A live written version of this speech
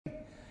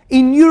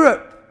in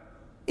Europe,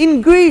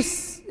 in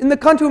Greece, in the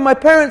country where my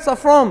parents are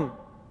from.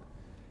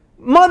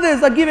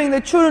 Mothers are giving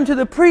their children to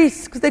the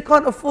priests because they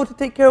can't afford to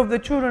take care of their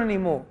children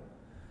anymore.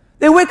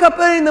 They wake up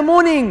early in the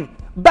morning,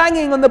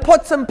 banging on the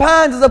pots and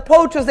pans as a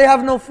poachers, they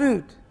have no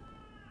food.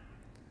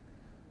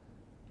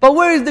 But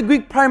where is the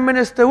Greek Prime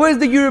Minister? Where is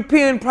the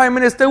European Prime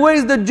Minister? Where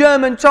is the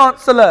German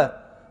Chancellor?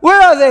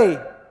 Where are they?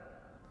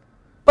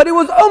 But it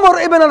was Umar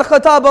ibn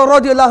Al-Khattab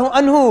radiallahu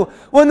anhu,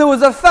 when there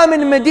was a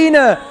famine in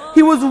Medina,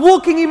 he was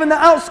walking even the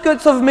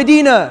outskirts of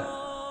Medina.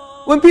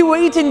 When people were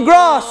eating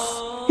grass,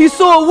 he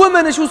saw a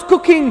woman and she was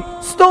cooking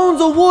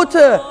stones of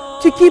water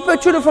to keep her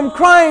children from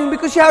crying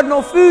because she had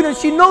no food. And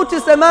she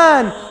noticed a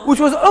man, which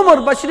was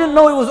Umar, but she didn't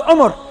know it was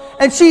Umar.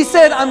 And she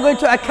said, I'm going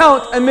to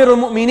account Amir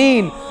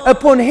al-Mu'mineen.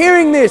 Upon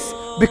hearing this,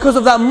 because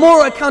of that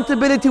moral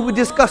accountability we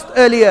discussed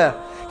earlier,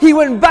 he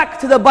went back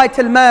to the Bayt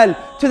al-Mal,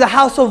 to the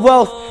house of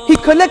wealth. He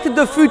collected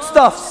the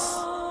foodstuffs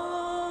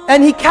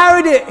and he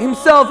carried it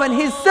himself. And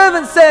his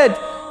servant said,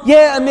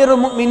 yeah, Amir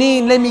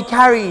al-Mu'mineen, let me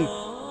carry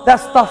that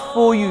stuff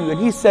for you. And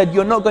he said,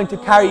 you're not going to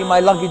carry my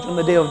luggage on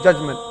the Day of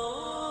Judgment.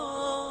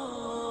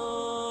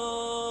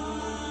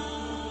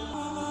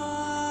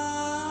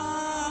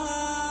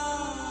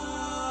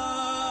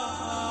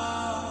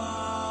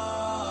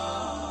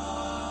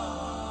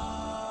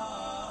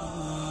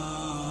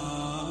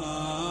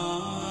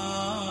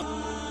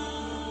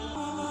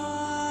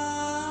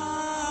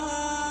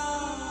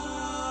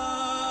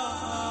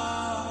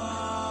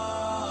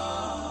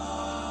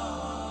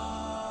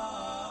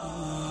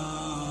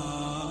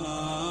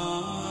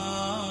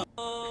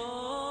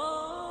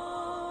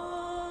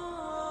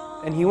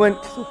 And he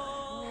went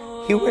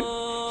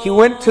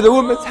to the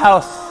woman's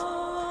house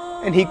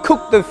and he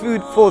cooked the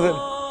food for them.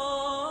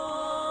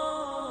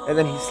 And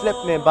then he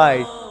slept nearby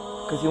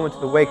because he wanted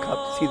to wake up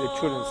to see the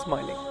children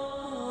smiling.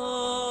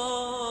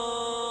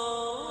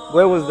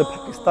 Where was the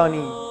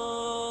Pakistani,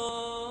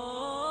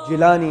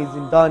 Jilani,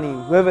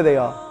 Zindani, whoever they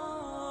are?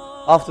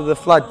 After the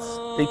floods,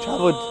 they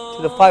traveled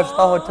to the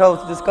 5-star hotel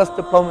to discuss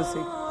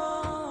diplomacy.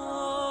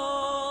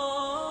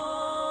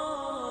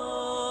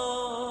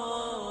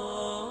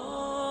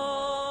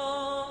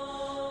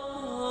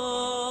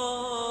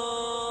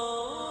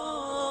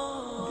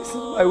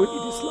 Why we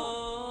need Islam.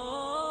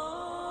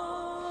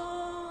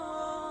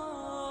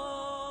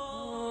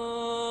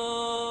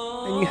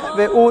 And you have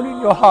it all in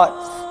your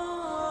hearts.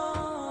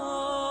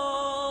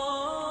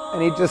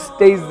 And it just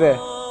stays there.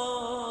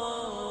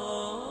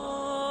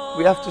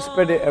 We have to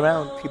spread it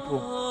around,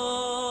 people.